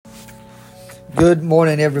Good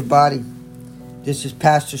morning, everybody. This is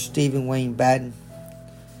Pastor Stephen Wayne Batten.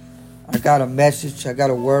 I got a message, I got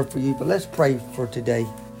a word for you, but let's pray for today.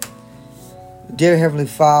 Dear Heavenly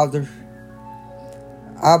Father,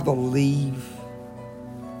 I believe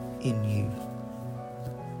in you.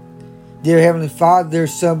 Dear Heavenly Father,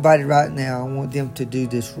 there's somebody right now. I want them to do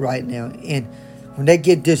this right now. And when they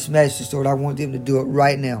get this message, Lord, I want them to do it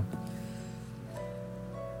right now.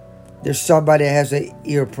 There's somebody that has an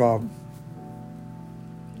ear problem.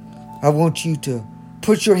 I want you to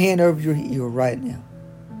put your hand over your ear right now.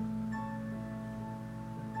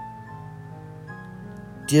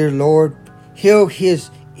 Dear Lord, heal his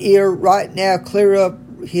ear right now. Clear up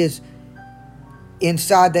his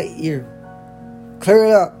inside that ear. Clear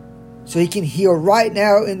it up so he can heal right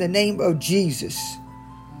now in the name of Jesus.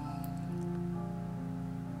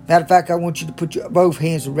 Matter of fact, I want you to put both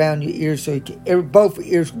hands around your ears so both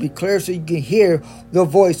ears will be clear so you can hear the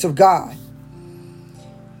voice of God.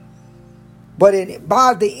 But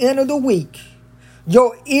by the end of the week,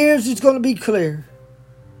 your ears is going to be clear.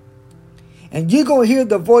 And you're going to hear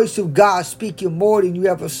the voice of God speaking more than you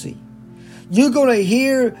ever see. You're going to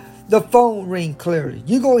hear the phone ring clearly.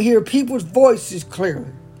 You're going to hear people's voices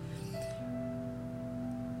clearly.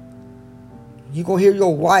 You're going to hear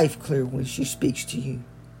your wife clear when she speaks to you.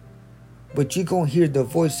 But you're going to hear the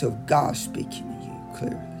voice of God speaking to you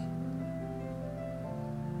clearly.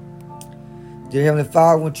 Dear Heavenly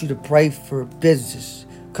Father, I want you to pray for business.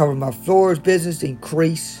 Cover My Floors business,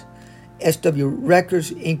 increase. SW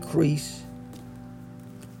Records, increase.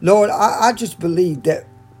 Lord, I just believe that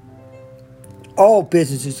all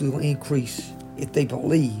businesses will increase. If they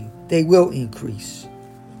believe, they will increase.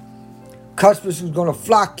 Customers are going to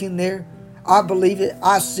flock in there. I believe it.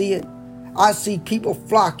 I see it. I see people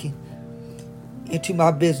flocking into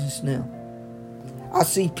my business now. I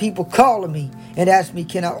see people calling me and asking me,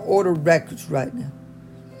 can I order records right now?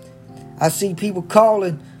 I see people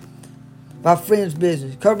calling my friend's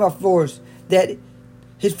business, Cover My Floors, that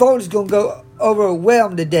his phone is going to go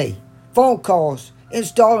overwhelmed today. Phone calls,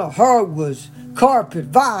 installing hardwoods, carpet,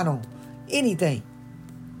 vinyl, anything.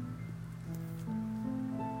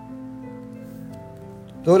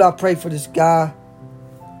 Lord, I pray for this guy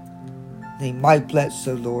named Mike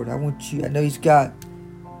Bledsoe, Lord. I know he's got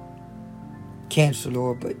cancer,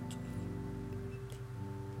 Lord, but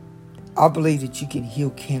I believe that you can heal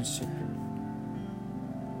cancer.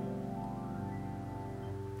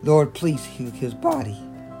 Lord, please heal his body.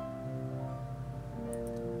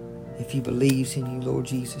 If he believes in you, Lord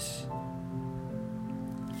Jesus,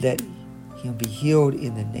 let him be healed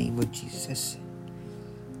in the name of Jesus.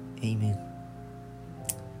 Amen.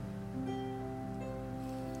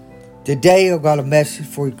 Today I've got a message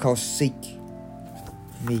for you called Seek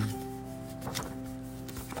Me.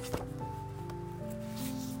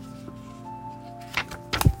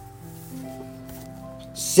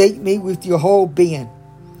 Seek me with your whole being.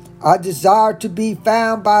 I desire to be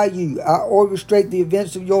found by you. I orchestrate the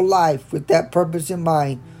events of your life with that purpose in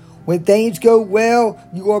mind. When things go well,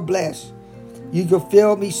 you are blessed. You can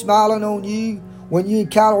feel me smiling on you when you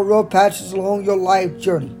encounter rough patches along your life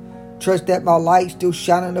journey. Trust that my light still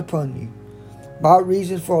shining upon you. My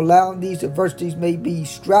reasons for allowing these adversities may be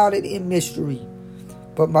shrouded in mystery,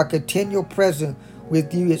 but my continual presence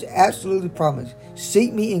with you is absolutely promised.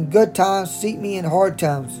 Seek me in good times, seek me in hard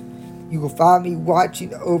times. You will find me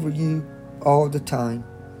watching over you all the time.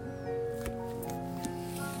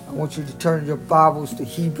 I want you to turn your Bibles to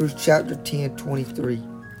Hebrews chapter 10, 23.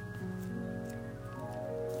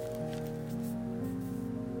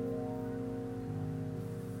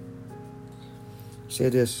 Say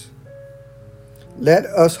this. Let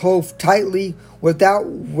us hold tightly without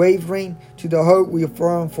wavering to the hope we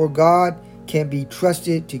affirm, for God can be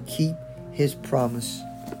trusted to keep his promise.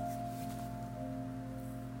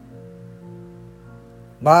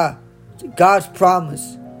 God's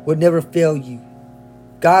promise will never fail you.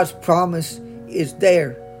 God's promise is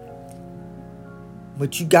there.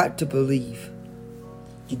 But you got to believe.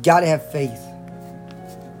 You got to have faith.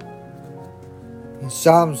 In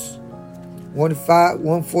Psalms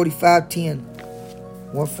 145:10.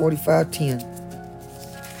 145:10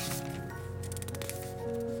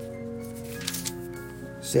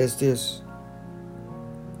 says this.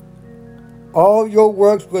 All your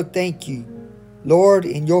works will thank you, Lord,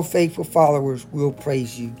 and your faithful followers will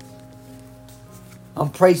praise you. I'm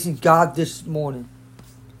praising God this morning.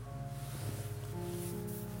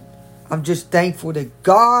 I'm just thankful that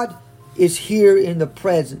God is here in the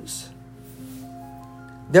presence.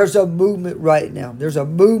 There's a movement right now. There's a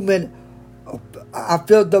movement. I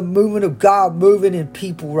feel the movement of God moving in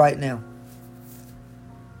people right now.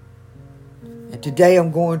 And today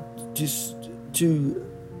I'm going to to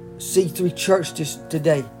C3 Church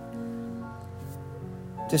today,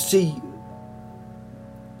 to see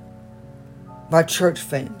my church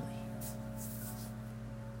family.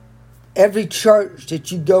 Every church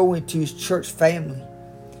that you go into is church family.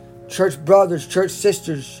 Church brothers, church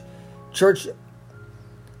sisters, church.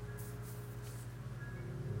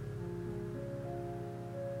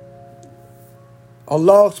 A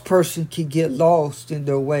lost person can get lost in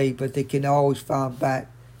their way, but they can always find back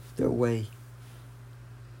their way.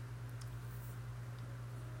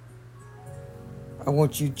 I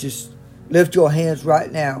want you to just lift your hands right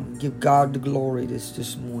now and give God the glory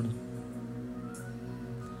this morning.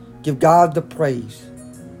 Give God the praise.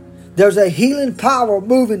 There's a healing power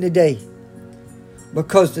moving today,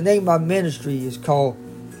 because the name of my ministry is called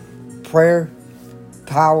Prayer,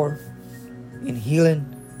 Power, and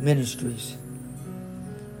Healing Ministries.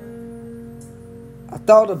 I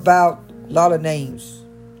thought about a lot of names,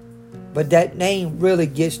 but that name really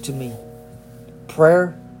gets to me.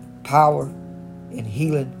 Prayer, Power, and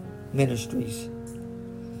Healing Ministries.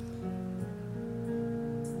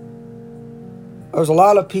 There's a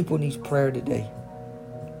lot of people who need prayer today.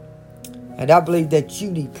 And I believe that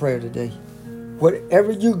you need prayer today.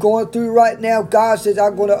 Whatever you're going through right now, God says,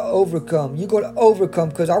 I'm going to overcome. You're going to overcome,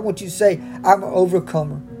 because I want you to say, I'm an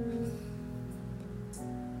overcomer.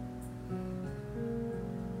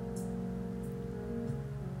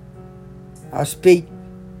 I speak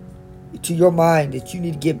to your mind that you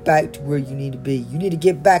need to get back to where you need to be. You need to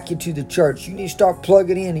get back into the church. You need to start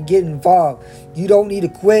plugging in and getting involved. You don't need to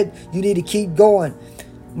quit. You need to keep going.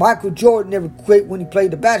 Michael Jordan never quit when he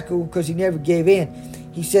played the basketball, because he never gave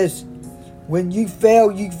in. He says, when you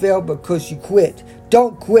fail because you quit.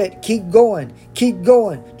 Don't quit. Keep going. Keep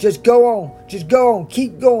going. Just go on. Just go on.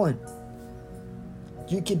 Keep going.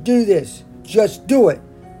 You can do this. Just do it.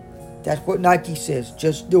 That's what Nike says.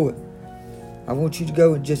 Just do it. I want you to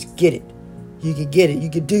go and just get it. You can get it. You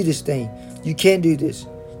can do this thing. You can do this.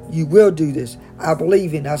 You will do this. I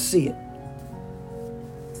believe in it. I see it.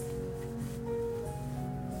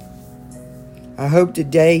 I hope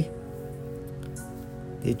today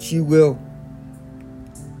that you will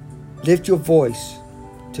lift your voice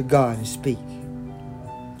to God and speak.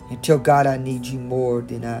 And tell God, I need you more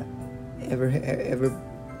than I ever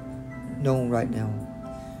known right now.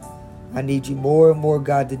 I need you more and more,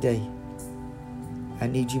 God, today. I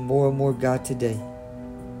need you more and more, God, today.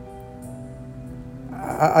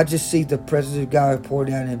 I just see the presence of God pour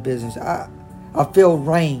down in business. I feel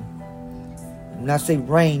rain. When I say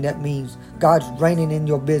rain, that means God's raining in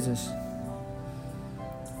your business.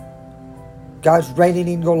 God's raining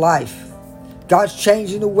in your life. God's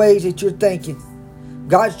changing the ways that you're thinking.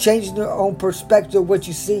 God's changing your own perspective of what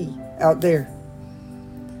you see out there.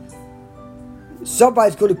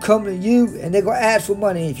 Somebody's going to come to you and they're going to ask for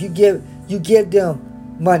money. If you give them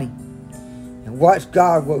money. And watch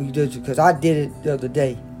God what you do, because I did it the other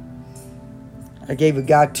day. I gave a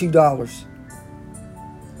guy $2.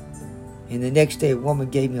 And the next day a woman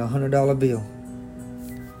gave me a $100 bill.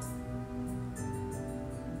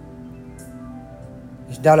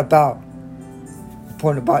 It's not about the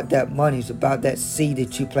point about that money. It's about that seed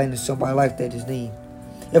that you plant in somebody's life that is need.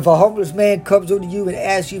 If a homeless man comes over to you and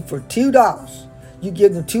asks you for $2, you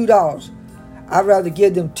give them $2. I'd rather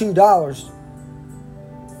give them $2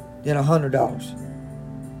 than $100.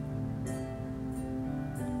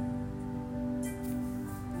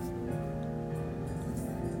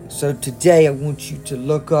 So today I want you to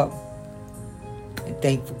look up and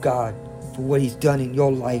thank for God for what He's done in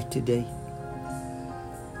your life today.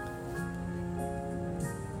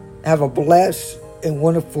 Have a blessed and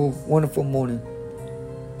wonderful, wonderful morning.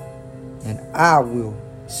 And I will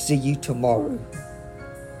see you tomorrow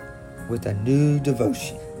with a new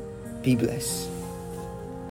devotion. Be blessed.